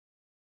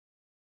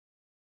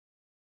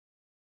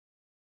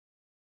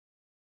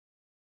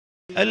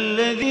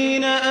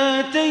الذين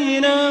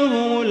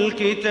آتيناهم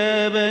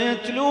الكتاب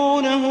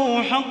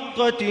يتلونه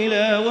حق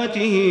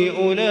تلاوته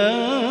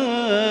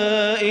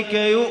أولئك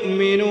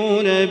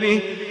يؤمنون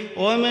به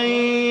ومن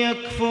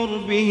يكفر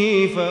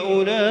به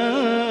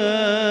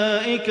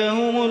فأولئك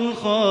هم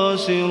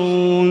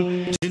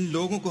الخاسرون۔ جن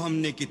لوگوں کو ہم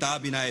نے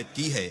کتاب عنایت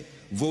کی ہے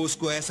وہ اس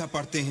کو ایسا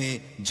پڑھتے ہیں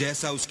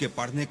جیسا اس کے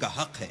پڑھنے کا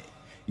حق ہے،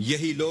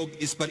 یہی لوگ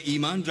اس پر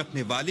ایمان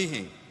رکھنے والے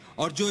ہیں،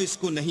 اور جو اس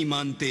کو نہیں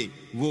مانتے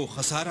وہ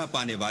خسارہ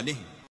پانے والے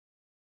ہیں۔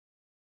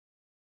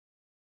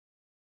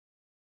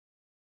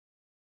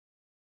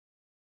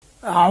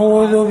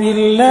 اعوذ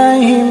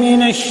باللہ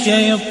من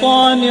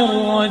الشیطان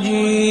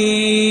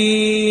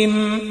الرجیم،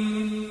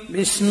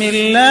 بسم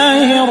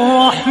اللہ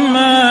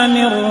الرحمن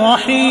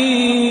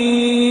الرحیم۔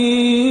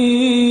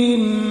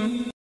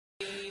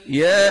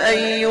 يا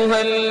أيها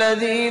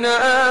الذين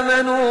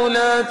آمنوا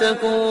لا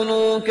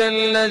تكونوا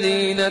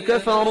كالذين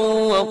كفروا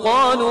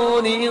وقالوا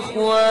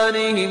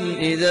لإخوانهم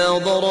إذا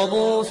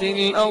ضربوا في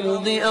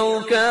الأرض أو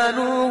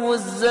كانوا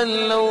غزا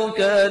لو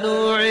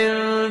كانوا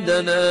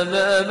عندنا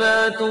ما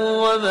ماتوا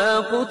وما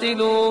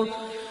قتلوا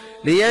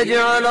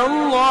ليجعل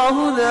الله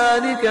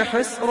ذلك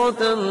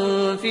حسرة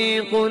في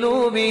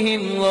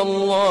قلوبهم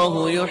والله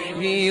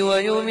يحيي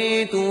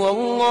ويميت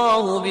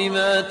والله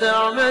بما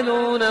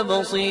تعملون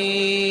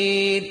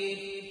بصير۔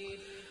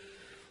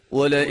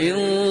 ولئن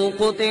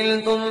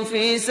قتلتم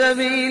في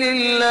سبيل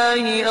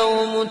الله أو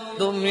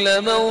متم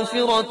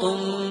لمغفرة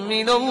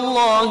من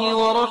الله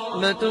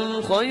ورحمة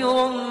خير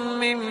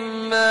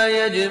مما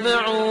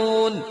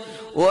يجمعون۔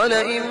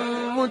 ولئن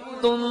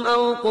متم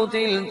أو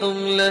قتلتم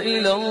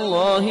لإلى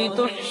الله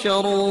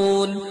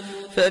تحشرون۔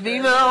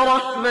 فبما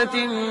رحمة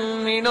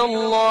من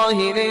الله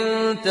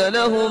لنت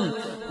لهم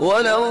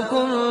ولو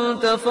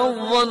كنت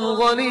فظا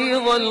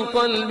غليظ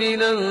القلب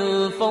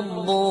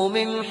لانفضوا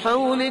من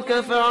حولك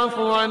فاعف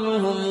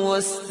عنهم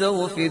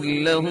واستغفر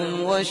لهم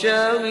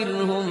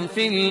وشاورهم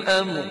في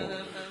الأمر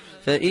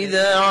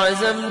فإذا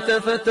عزمت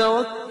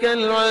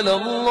فتوكل على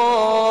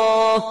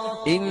الله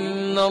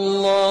إن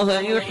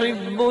الله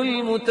يحب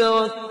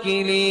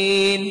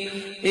المتوكلين۔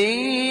 إن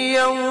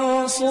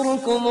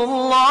ينصركم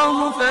الله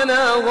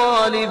فلا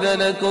غالب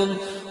لكم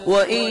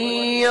وإن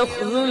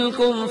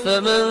يخذلكم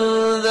فمن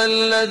ذا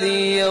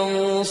الذي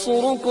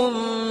ينصركم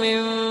من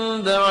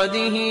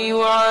بعده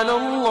وعلى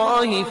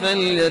الله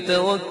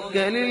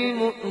فليتوكل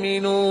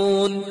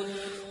المؤمنون۔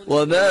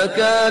 وما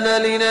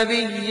كان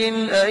لنبي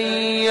أن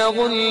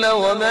يغل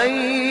ومن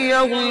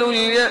يغل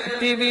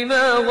يأت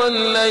بما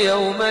غل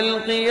يوم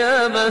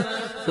القيامة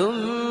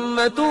ثم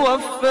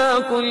توفى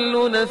كل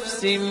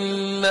نفس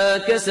ما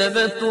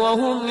كسبت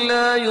وهم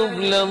لا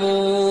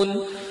يظلمون۔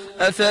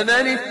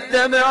 أفمن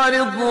اتبع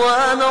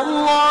رضوان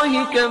الله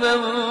كمن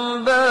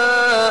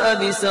باء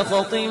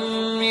بسخط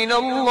من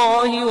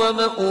الله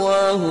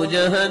ومأواه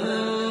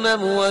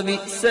جهنم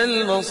وبئس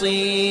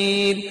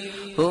المصير۔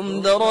 هم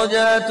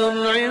درجات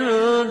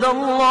عند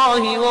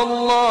الله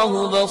والله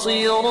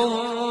بصير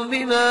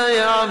بما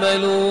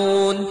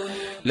يعملون۔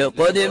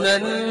 لقد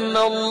من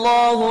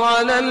الله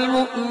على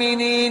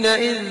المؤمنين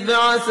إذ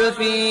بعث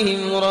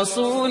فيهم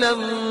رسولا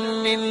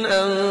من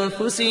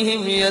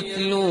أنفسهم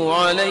يتلو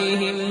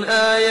عليهم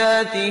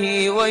آياته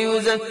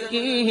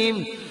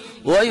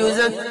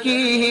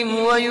ويزكيهم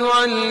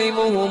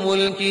ويعلمهم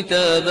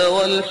الكتاب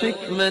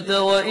والحكمة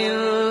وإن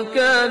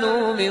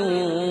كانوا من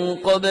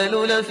قبل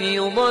لفي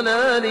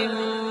ضلال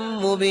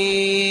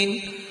مبين۔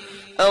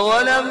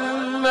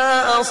 أولما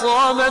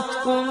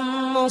أصابتكم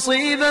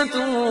مصيبة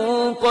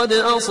قد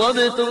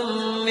أصبتم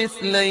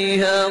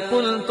مثليها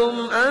قلتم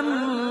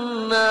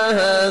أنى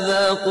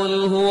هذا قل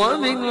هو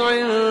من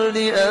عند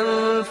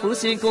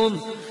أنفسكم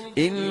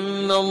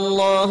إن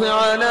الله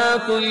على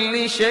كل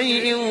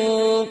شيء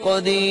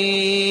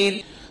قدير۔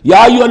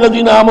 يا أيها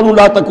الذين آمنوا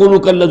لا تكونوا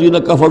كالذين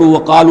كفروا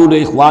وقالوا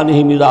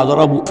لإخوانهم إذا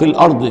ضربوا في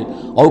الأرض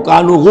أو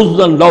كانوا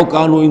غزا لو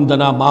كانوا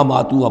عندنا ما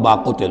ماتوا وما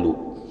قتلوا۔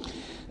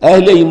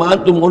 اہل ایمان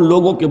تم ان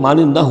لوگوں کے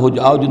مانند نہ ہو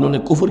جاؤ جنہوں نے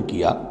کفر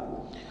کیا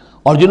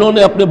اور جنہوں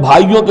نے اپنے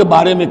بھائیوں کے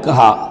بارے میں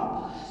کہا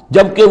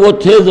جبکہ وہ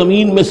تھے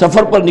زمین میں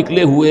سفر پر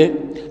نکلے ہوئے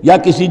یا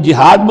کسی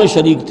جہاد میں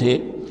شریک تھے،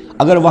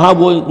 اگر وہاں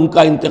وہ ان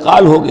کا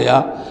انتقال ہو گیا،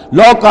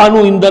 لو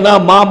کانوا عندنا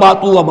ما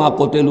ماتوا وما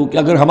قتلوا، کہ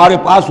اگر ہمارے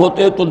پاس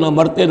ہوتے تو نہ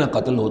مرتے نہ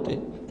قتل ہوتے۔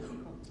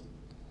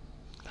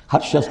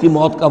 ہر شخص کی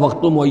موت کا وقت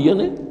تو معین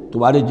ہے،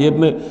 تمہارے جیب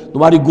میں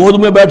تمہاری گود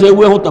میں بیٹھے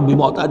ہوئے ہوں تب بھی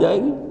موت آ جائے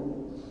گی،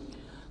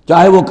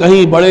 چاہے وہ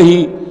کہیں بڑے ہی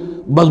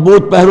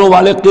مضبوط پہروں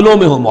والے قلعوں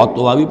میں ہو، موت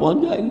تو وہاں بھی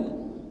پہنچ جائے گی۔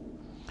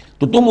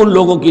 تو تم ان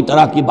لوگوں کی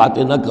طرح کی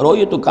باتیں نہ کرو،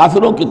 یہ تو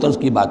کافروں کی طرز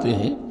کی باتیں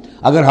ہیں۔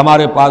 اگر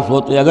ہمارے پاس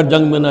ہوتے، اگر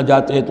جنگ میں نہ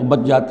جاتے تو بچ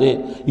جاتے،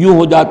 یوں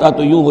ہو جاتا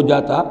تو یوں ہو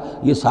جاتا،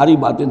 یہ ساری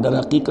باتیں در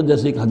حقیقت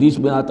جیسے ایک حدیث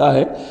میں آتا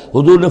ہے،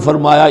 حضور نے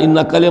فرمایا ان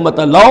کلمۃ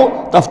لو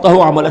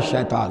تفتح عمل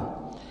الشیطان،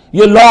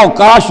 یہ لو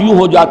کاش یوں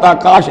ہو جاتا،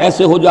 کاش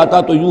ایسے ہو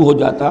جاتا تو یوں ہو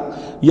جاتا،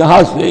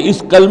 یہاں سے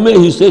اس کلمے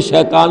ہی سے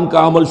شیطان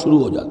کا عمل شروع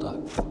ہو جاتا ہے۔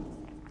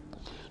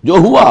 جو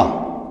ہوا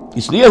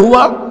اس لیے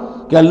ہوا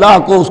کہ اللہ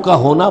کو اس کا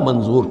ہونا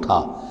منظور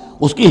تھا،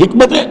 اس کی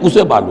حکمتیں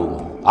اسے معلوم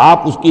ہیں،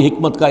 آپ اس کی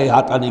حکمت کا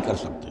احاطہ نہیں کر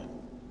سکتے۔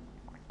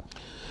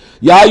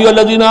 یا ایھا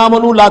الذین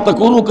آمنوا لا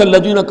تکونوا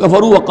کالذین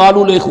کفروا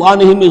وقالوا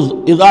لاخوانہم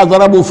اذا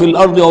ضربوا فی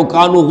الارض او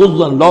کانوا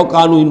غزا لو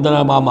کانوا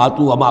عندنا ما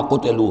ماتوا وما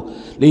قتلوا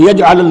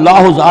لیجعل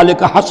اللہ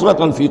ذلک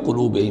حسرۃ فی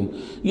قلوبہم.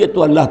 یہ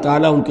تو اللہ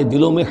تعالیٰ ان کے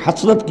دلوں میں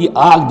حسرت کی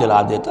آگ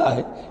جلا دیتا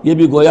ہے، یہ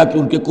بھی گویا کہ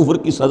ان کے کفر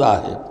کی سزا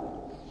ہے.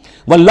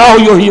 واللہ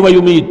یحیی و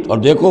یمیت، اور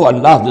دیکھو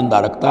اللہ زندہ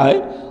رکھتا ہے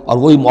اور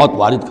وہی موت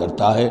وارد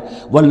کرتا ہے.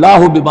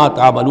 واللہ بما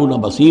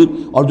تعملون بصیر،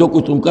 اور جو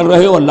کچھ تم کر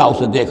رہے ہو اللہ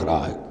اسے دیکھ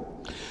رہا ہے.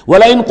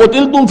 وَلَئِن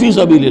قُتِلْتُمْ فِي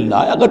سَبِيلِ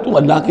اللَّهِ، اگر تم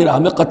اللہ کی راہ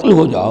میں قتل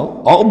ہو جاؤ،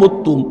 او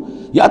متم،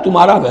 یا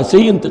تمہارا ویسے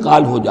ہی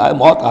انتقال ہو جائے،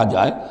 موت آ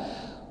جائے،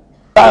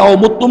 او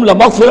متم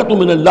لَمَغْفِرَةٌ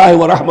مِّنَ اللَّهِ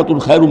وَرَحْمَةٌ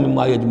خَيْرٌ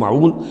مِّمَّا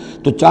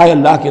يَجْمَعُونَ، تو چاہے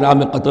اللہ کی راہ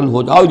میں قتل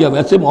ہو جاؤ یا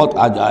ویسے موت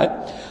آ جائے،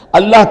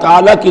 اللہ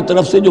تعالیٰ کی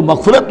طرف سے جو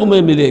مغفرت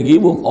تمہیں ملے گی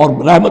وہ اور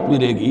رحمت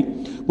ملے گی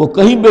وہ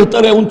کہیں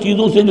بہتر ہے ان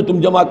چیزوں سے جو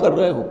تم جمع کر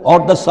رہے ہو. اور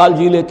 10 سال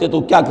جی لیتے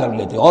تو کیا کر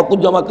لیتے، اور کچھ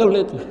جمع کر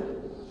لیتے.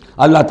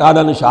 اللہ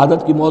تعالیٰ نے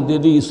شہادت کی موت دے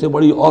دی، اس سے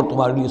بڑی اور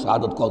تمہارے لیے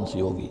شہادت کون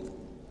سی ہوگی.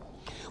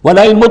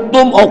 وَلَئِن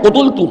مُتُّمْ أَوْ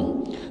قُتِلْتُمْ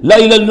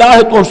لَإِلَى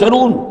اللَّهِ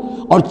تُحْشَرُونَ،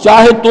 اور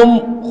چاہے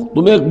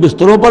تمہیں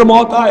بستروں پر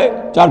موت آئے،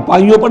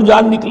 چارپائیوں پر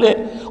جان نکلے،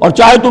 اور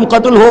چاہے تم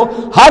قتل ہو،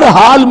 ہر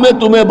حال میں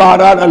تمہیں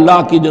بہرحال اللہ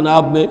کی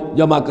جناب میں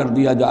جمع کر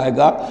دیا جائے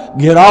گا،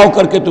 گھیراؤ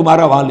کر کے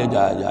تمہارا وہاں لے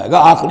جایا جائے گا.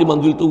 آخری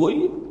منزل تو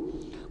وہی ہے.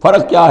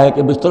 فرق کیا ہے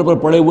کہ بستر پر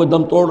پڑے ہوئے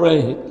دم توڑ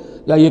رہے ہیں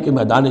یا یہ کہ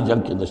میدان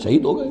جنگ کے اندر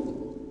شہید ہو گئے.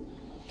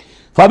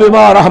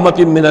 فَبِمَا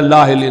رَحْمَةٍ مِّنَ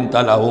اللَّهِ لِنتَ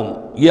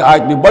لَهُمْ، یہ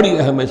آیت بھی بڑی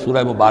اہم ہے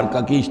سورہ مبارکہ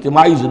کی.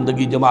 اجتماعی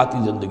زندگی، جماعتی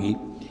زندگی،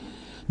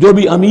 جو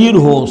بھی امیر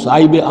ہوں،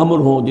 صاحب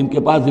امر ہوں، جن کے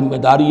پاس ذمہ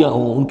داریاں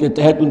ہوں، ان کے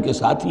تحت ان کے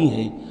ساتھی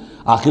ہیں.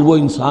 آخر وہ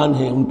انسان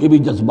ہیں، ان کے بھی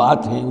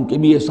جذبات ہیں، ان کے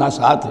بھی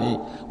احساسات ہیں،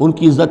 ان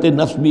کی عزت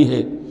نفس بھی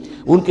ہے.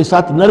 ان کے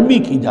ساتھ نرمی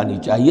کی جانی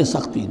چاہیے،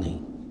 سختی نہیں.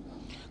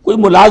 کوئی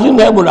ملازم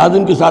ہے،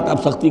 ملازم کے ساتھ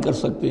آپ سختی کر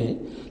سکتے ہیں،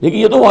 لیکن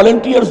یہ تو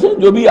والنٹیئرز ہیں.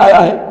 جو بھی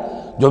آیا ہے،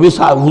 جو بھی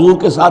حضور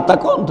کے ساتھ تھا،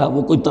 کون تھا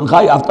وہ؟ کوئی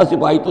تنخواہ یافتہ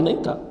سپاہی تو نہیں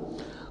تھا،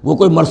 وہ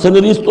کوئی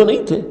مرسنریز تو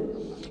نہیں تھے.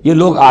 یہ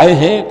لوگ آئے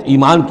ہیں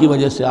ایمان کی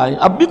وجہ سے آئے ہیں.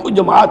 اب بھی کوئی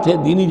جماعت ہے،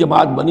 دینی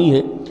جماعت بنی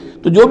ہے،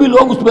 تو جو بھی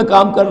لوگ اس میں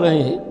کام کر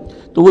رہے ہیں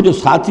تو وہ جو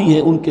ساتھی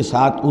ہیں ان کے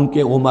ساتھ ان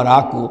کے امراء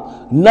کو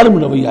نرم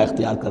رویہ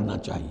اختیار کرنا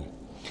چاہیے.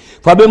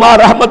 فَبِمَا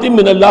رَحْمَةٍ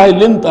مِّنَ اللَّهِ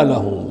لِنتَ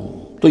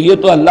لَهُمْ، تو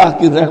یہ تو اللہ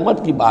کی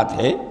رحمت کی بات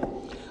ہے.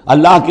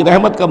 اللہ کی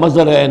رحمت کا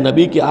مظہر ہے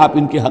نبی کہ آپ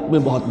ان کے حق میں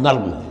بہت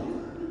نرم ہیں.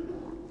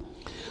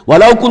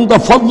 وَلَوْ كُنْتَ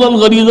فَظًّا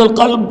غَلِيظَ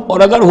الْقَلْبِ، اور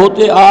اگر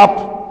ہوتے آپ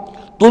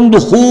تند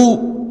خو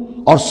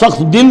اور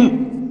سخت دل،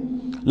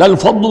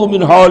 لَانفَضُّوا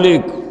مِنْ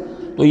حَوْلِكَ،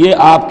 تو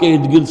یہ آپ کے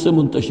ارد گرد سے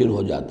منتشر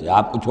ہو جاتے،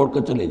 آپ کو چھوڑ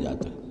کر چلے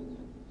جاتے.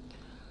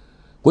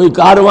 کوئی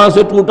کارواں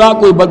سے ٹوٹا،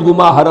 کوئی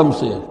بدگماں حرم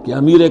سے، کہ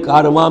امیر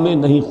کارواں میں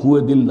نہیں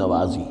خوئے دل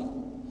نوازی.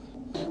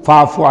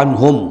 فاعف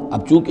عنہم،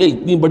 اب چونکہ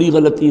اتنی بڑی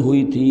غلطی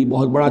ہوئی تھی،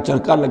 بہت بڑا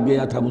چرکا لگ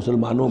گیا تھا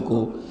مسلمانوں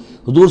کو،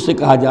 حضور سے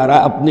کہا جا رہا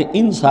ہے اپنے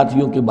ان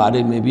ساتھیوں کے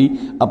بارے میں بھی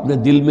اپنے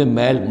دل میں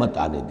میل مت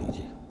آنے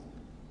دیجیے.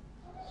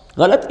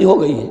 غلطی ہو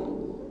گئی ہے،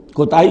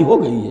 کوتاہی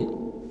ہو گئی ہے،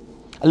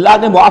 اللہ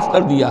نے معاف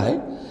کر دیا ہے.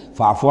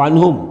 فاعف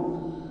عنہم،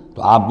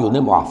 تو آپ بھی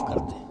انہیں معاف کر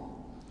دیں.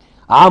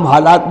 عام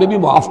حالات میں بھی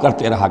معاف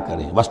کرتے رہا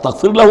کریں.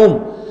 واستغفر لہم،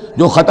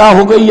 جو خطا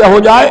ہو گئی یا ہو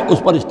جائے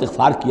اس پر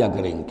استغفار کیا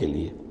کریں ان کے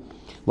لیے.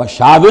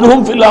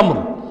 وشاورہم فی الامر،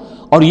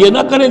 اور یہ نہ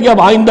کریں کہ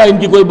اب آئندہ ان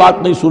کی کوئی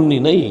بات نہیں سننی،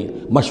 نہیں،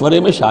 مشورے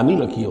میں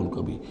شامل رکھیے ان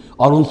کو بھی،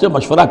 اور ان سے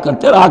مشورہ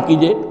کرتے رہا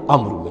کیجئے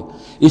امر میں.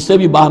 اس سے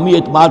بھی باہمی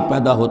اعتماد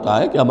پیدا ہوتا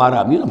ہے کہ ہمارا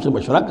امیر ہم سے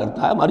مشورہ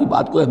کرتا ہے، ہماری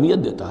بات کو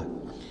اہمیت دیتا ہے.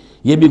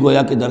 یہ بھی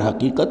گویا کہ در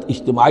حقیقت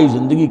اجتماعی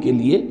زندگی کے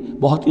لیے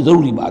بہت ہی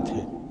ضروری بات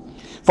ہے.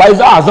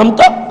 فَإِذَا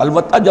عَزَمْتَ،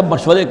 البتہ جب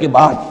مشورے کے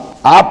بعد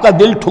آپ کا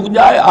دل ٹھک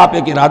جائے، آپ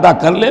ایک ارادہ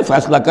کر لیں،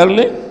 فیصلہ کر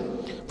لیں،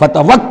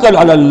 فَتَوَكَّلْ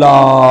عَلَى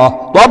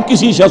اللَّهِ، تو اب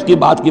کسی شخص کی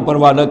بات کی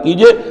پرواہ نہ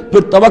کیجئے،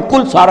 پھر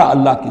توکل سارا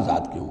اللہ کی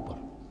ذات کے اوپر.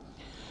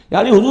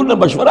 یعنی حضور نے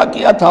مشورہ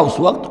کیا تھا اس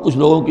وقت، کچھ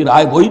لوگوں کی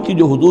رائے وہی تھی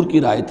جو حضور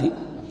کی رائے تھی،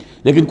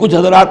 لیکن کچھ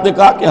حضرات نے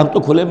کہا کہ ہم تو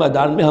کھلے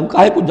میدان میں، ہم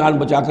کاہے کو جان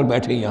بچا کر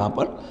بیٹھے یہاں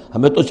پر،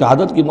 ہمیں تو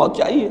شہادت کی موت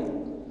چاہیے،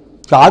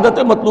 شہادت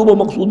ہے مطلوب و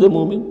مقصود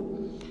مومن.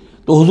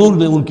 تو حضور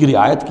نے ان کی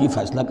رعایت کی،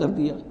 فیصلہ کر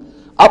دیا.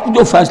 اب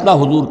جو فیصلہ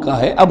حضور کا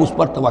ہے اب اس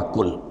پر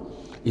توکل،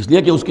 اس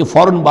لیے کہ اس کے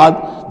فوراً بعد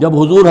جب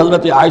حضور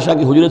حضرت عائشہ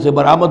کے حجرے سے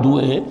برآمد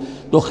ہوئے ہیں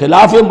تو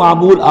خلاف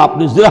معمول آپ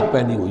نے زرہ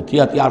پہنی ہوئی تھی،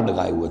 ہتھیار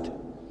لگائے ہوئے تھے.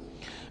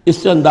 اس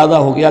سے اندازہ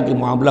ہو گیا کہ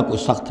معاملہ کوئی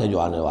سخت ہے جو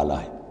آنے والا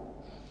ہے.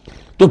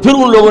 تو پھر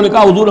ان لوگوں نے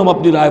کہا حضور ہم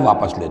اپنی رائے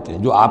واپس لیتے ہیں،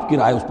 جو آپ کی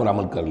رائے اس پر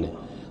عمل کر لیں.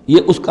 یہ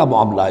اس کا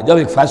معاملہ ہے. جب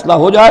ایک فیصلہ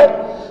ہو جائے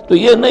تو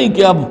یہ نہیں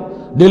کہ اب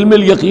دل میں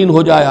یقین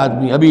ہو جائے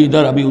آدمی، ابھی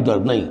ادھر ابھی ادھر،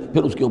 نہیں،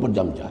 پھر اس کے اوپر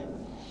جم جائے.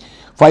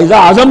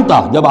 فَإِذَا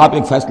عَزَمْتَ، جب آپ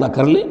ایک فیصلہ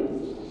کر لیں،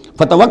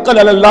 فَتَوَكَّلْ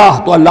عَلَى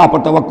اللَّهِ، تو اللہ پر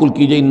توکل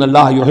کیجئے. ان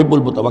اللہ یحب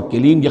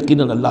المتوکلین،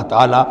 یقیناً اللہ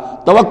تعالیٰ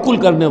توکل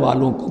کرنے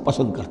والوں کو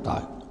پسند کرتا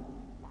ہے.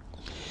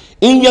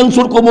 ان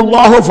ینصرکم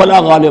اللہ فلا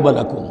غالب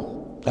لکم،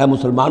 اے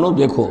مسلمانوں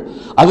دیکھو،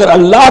 اگر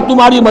اللہ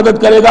تمہاری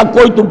مدد کرے گا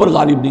کوئی تم پر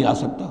غالب نہیں آ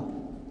سکتا.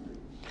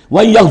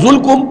 وَإِن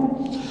یخذلکم،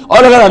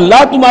 اور اگر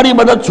اللہ تمہاری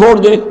مدد چھوڑ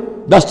دے،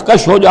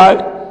 دستکش ہو جائے،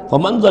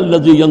 فَمَنْ ذَا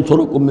الَّذِي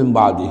يَنصُرُكُم مِّن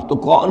بَعْدِهِ، تو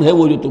کون ہے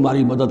وہ جو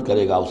تمہاری مدد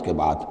کرے گا اس کے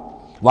بعد.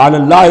 وَعَلَى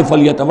اللَّهِ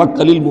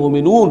فَلْيَتَوَكَّلِ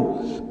الْمُؤْمِنُونَ،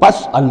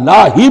 پس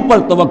اللہ ہی پر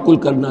توکل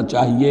کرنا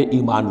چاہیے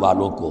ایمان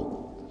والوں کو.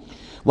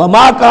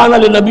 وما کان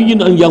لنبی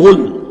ان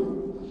یغل،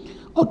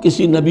 اور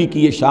کسی نبی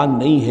کی یہ شان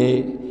نہیں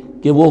ہے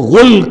کہ وہ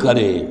غل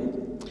کرے۔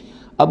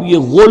 اب یہ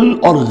غل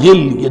اور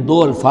غل یہ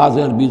دو الفاظ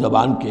ہیں عربی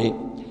زبان کے۔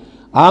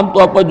 عام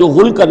طور پر جو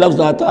غل کا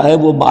لفظ آتا ہے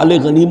وہ مال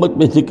غنیمت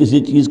میں سے کسی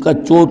چیز کا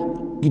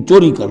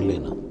چوری کر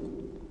لینا،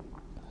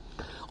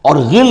 اور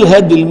غل ہے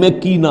دل میں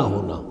کینہ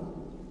ہونا۔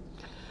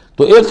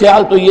 تو ایک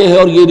خیال تو یہ ہے،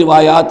 اور یہ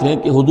روایات ہیں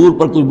کہ حضور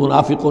پر کچھ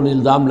منافقوں نے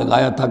الزام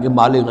لگایا تھا کہ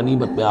مال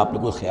غنیمت میں آپ نے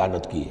کوئی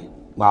خیانت کی ہے،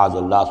 معاذ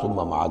اللہ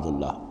ثم معاذ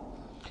اللہ۔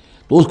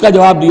 تو اس کا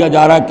جواب دیا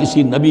جا رہا ہے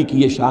کسی نبی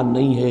کی یہ شان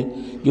نہیں ہے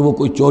کہ وہ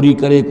کوئی چوری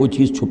کرے، کوئی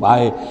چیز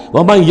چھپائے۔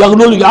 وَمَن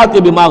يَغْلُلْ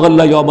يَأْتِ بِمَا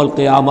غَلَّ يَوْمَ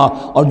الْقِيَامَةِ،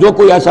 اور جو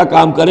کوئی ایسا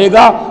کام کرے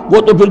گا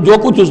وہ تو پھر جو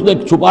کچھ اس نے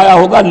چھپایا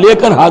ہوگا لے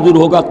کر حاضر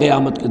ہوگا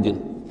قیامت کے دن۔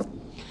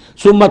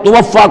 ثُمَّ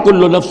تُوَفَّىٰ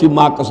كُلُّ نَفْسٍ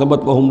مَا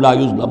كَسَبَتْ وَهُمْ لَا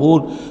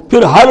يُظْلَمُونَ،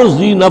 پھر ہر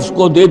ذی نفس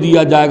کو دے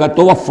دیا جائے گا۔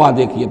 توفا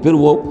دیکھیے پھر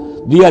وہ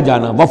دیا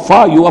جانا،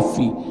 وفا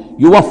یوفی،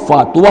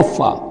 یوفا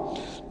توفا،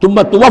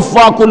 ثم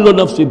توفا کل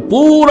نفس،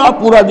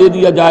 پورا دے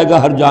دیا جائے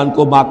گا ہر جان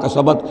کو، ما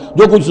کسبت،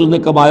 جو کچھ اس نے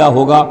کمایا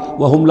ہوگا،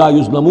 وہم لا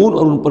یظلمون،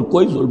 اور ان پر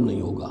کوئی ظلم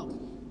نہیں ہوگا۔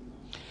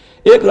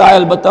 ایک رائے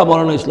البتہ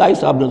مولانا اصلاحی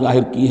صاحب نے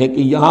ظاہر کی ہے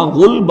کہ یہاں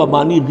غل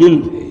بمانی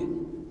غل ہے،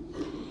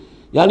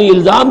 یعنی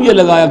الزام یہ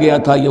لگایا گیا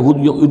تھا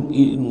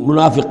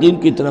منافقین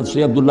کی طرف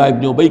سے، عبداللہ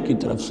ابن ابی کی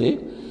طرف سے،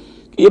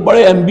 کہ یہ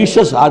بڑے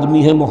ایمبیشس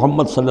آدمی ہیں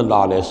محمد صلی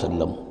اللہ علیہ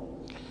وسلم،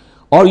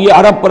 اور یہ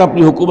عرب پر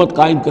اپنی حکومت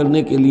قائم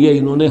کرنے کے لیے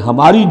انہوں نے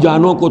ہماری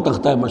جانوں کو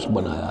تختہ مشق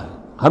بنایا ہے،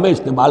 ہمیں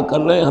استعمال کر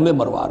رہے ہیں، ہمیں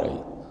مروا رہے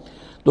ہیں۔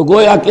 تو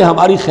گویا کہ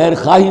ہماری خیر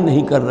خواہی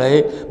نہیں کر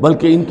رہے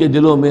بلکہ ان کے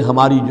دلوں میں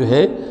ہماری جو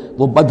ہے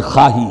وہ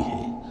بدخواہی ہے۔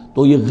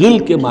 تو یہ غل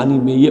کے معنی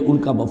میں یہ ان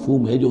کا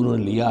مفہوم ہے جو انہوں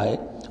نے لیا ہے،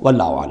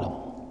 واللہ اعلم۔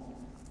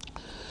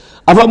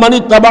 افمن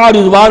اتبع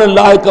رضوان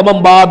اللہ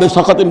کمن باء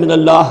بسخط من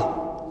اللہ،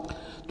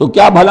 تو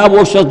کیا بھلا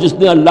وہ شخص جس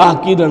نے اللہ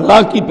کی رضا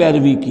کی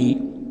پیروی کی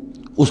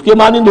اس کے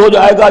مانند ہو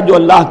جائے گا جو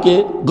اللہ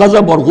کے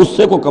غضب اور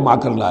غصے کو کما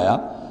کر لایا۔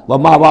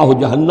 وَمَأْوَاهُ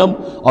جہنم،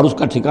 اور اس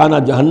کا ٹھکانہ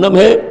جہنم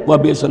ہے،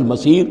 وَبِئْسَ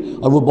الْمَصِيرُ،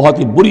 اور وہ بہت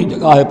ہی بری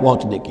جگہ ہے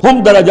پہنچنے کی۔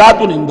 ہم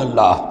درجات عند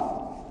اللہ،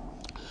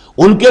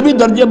 ان کے بھی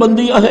درجے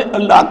بندیاں ہیں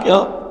اللہ کے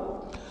ہاں،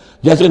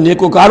 جیسے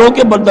نیکوکاروں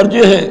کے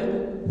درجے ہیں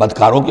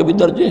بدکاروں کے بھی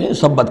درجے ہیں،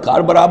 سب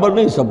بدکار برابر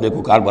نہیں، سب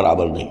نیکوکار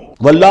برابر نہیں۔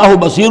 واللہ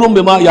بصیر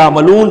بما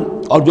یعملون،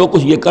 اور جو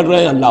کچھ یہ کر رہے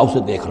ہیں اللہ اسے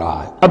دیکھ رہا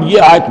ہے۔ اب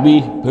یہ آیت بھی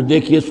پھر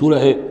دیکھیے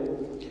سورہ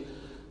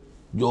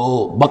جو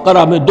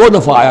بقرہ میں 2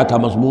 دفعہ آیا تھا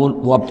مضمون،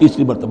 وہ اب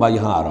تیسری مرتبہ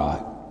یہاں آ رہا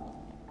ہے۔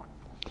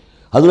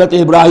 حضرت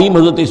ابراہیم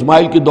حضرت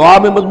اسماعیل کی دعا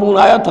میں مضمون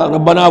آیا تھا،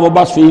 ربنا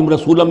وبعث فیہم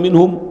رسولا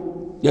منہم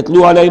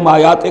یتلو علیہم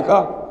آیاتک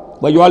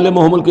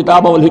ویعلمہم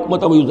الکتاب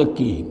والحکمۃ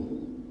ویزکیہم۔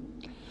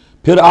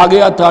 پھر آ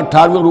گیا تھا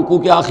 18ویں رکوع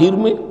کے آخر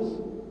میں،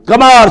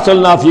 کما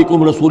ارسلنا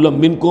فیکم رسولا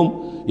منکم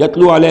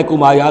یتلو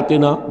علیکم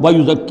آیاتنا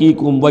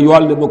ویزکیکم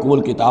ویعلمکم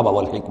الکتاب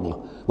والحکمہ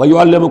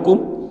ویعلمکم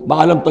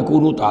ما لم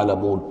تکونوا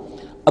تعلمون۔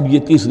 اب یہ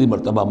تیسری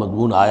مرتبہ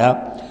مضمون آیا،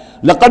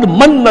 لقد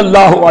من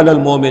اللہ علی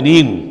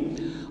المومنین،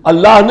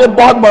 اللہ نے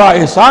بہت بڑا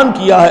احسان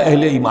کیا ہے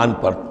اہل ایمان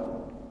پر،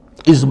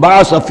 اذ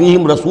بعث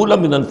فیہم رسولا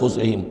من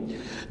انفسہم،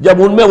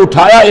 جب ان میں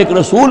اٹھایا ایک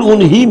رسول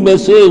انہی میں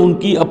سے، ان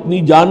کی اپنی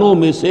جانوں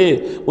میں سے،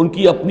 ان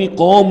کی اپنی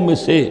قوم میں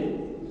سے،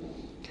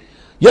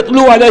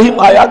 یتلو علیہم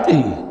آیاتہ،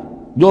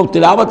 جو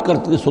تلاوت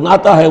کرتے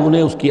سناتا ہے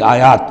انہیں اس کی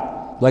آیات،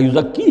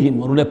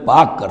 ویزکیہم، اور انہیں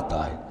پاک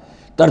کرتا ہے۔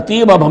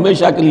 ترتیب اب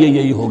ہمیشہ کے لیے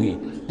یہی ہوگی،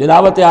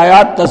 تلاوت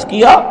آیات،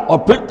 تزکیہ، اور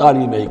پھر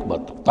تعلیم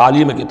حکمت،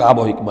 تعلیم کتاب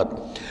و حکمت۔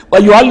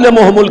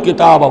 وَيُعَلِّمُهُمُ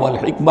الْكِتَابَ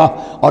وَالْحِكْمَةَ،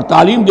 اور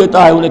تعلیم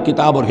دیتا ہے انہیں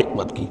کتاب اور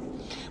حکمت کی۔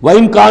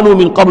 وَإِن كَانُوا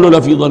مِن قَبْلُ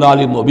لَفِي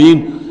ضَلَالٍ مُبِينٍ،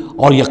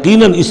 اور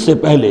یقیناً اس سے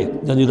پہلے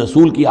یعنی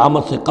رسول کی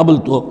آمد سے قبل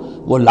تو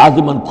وہ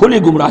لازماً کھلی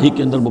گمراہی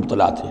کے اندر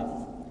مبتلا تھے۔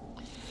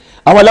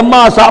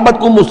 أَوَلَمَّا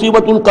أَصَابَتْكُم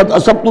مُّصِيبَةٌ قَدْ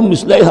أَصَبْتُم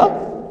مِّثْلَيْهَا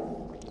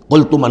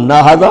قُلْتُمْ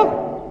أَنَّىٰ هَٰذَا،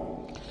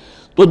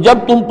 تو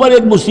جب تم پر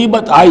ایک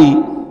مصیبت آئی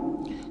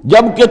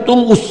جب کہ تم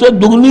اس سے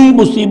دگنی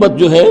مصیبت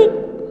جو ہے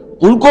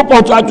ان کو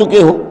پہنچا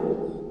چکے ہو،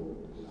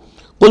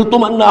 قُلْتُمْ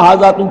أَنَّىٰ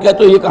هَٰذَا، تم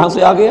کہتے ہو یہ کہاں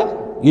سے آ گیا،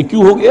 یہ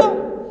کیوں ہو گیا،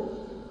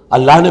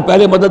 اللہ نے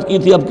پہلے مدد کی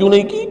تھی اب کیوں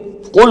نہیں کی۔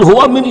 قُلْ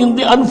هُوَ مِنْ عِنْدِ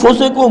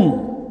أَنفُسِكُمْ،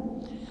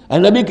 اے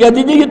نبی کہہ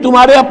دیجئے یہ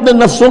تمہارے اپنے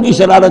نفسوں کی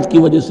شرارت کی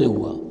وجہ سے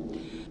ہوا،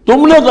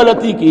 تم نے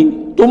غلطی کی،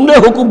 تم نے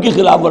حکم کی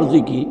خلاف ورزی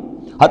کی۔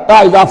 حتیٰ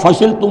اذا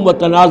فشلتم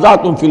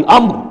وتنازعتم فی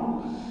الامر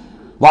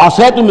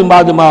وعصیتم من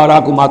بعد ما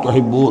اراکم ما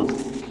تحبون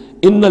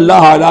ان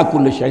اللہ علی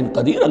کل شیء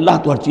قدیر، اللہ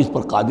تو ہر چیز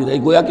پر قادر ہے۔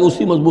 گویا کہ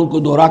اسی مضمون کو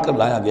دوہرا کر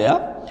لایا گیا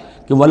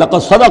کہ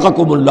وَلَقَدْ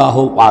صَدَقَكُمُ اللَّهُ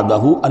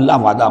وَعْدَهُ،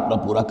 اللہ وعدہ اپنا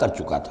پورا کر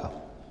چکا تھا۔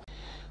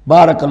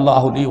 بارک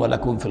اللہ لی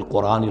ولکم فی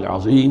القرآن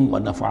العظیم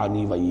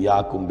ونفعنی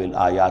وإیاکم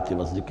بالآیات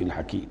والذکر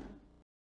الحکیم۔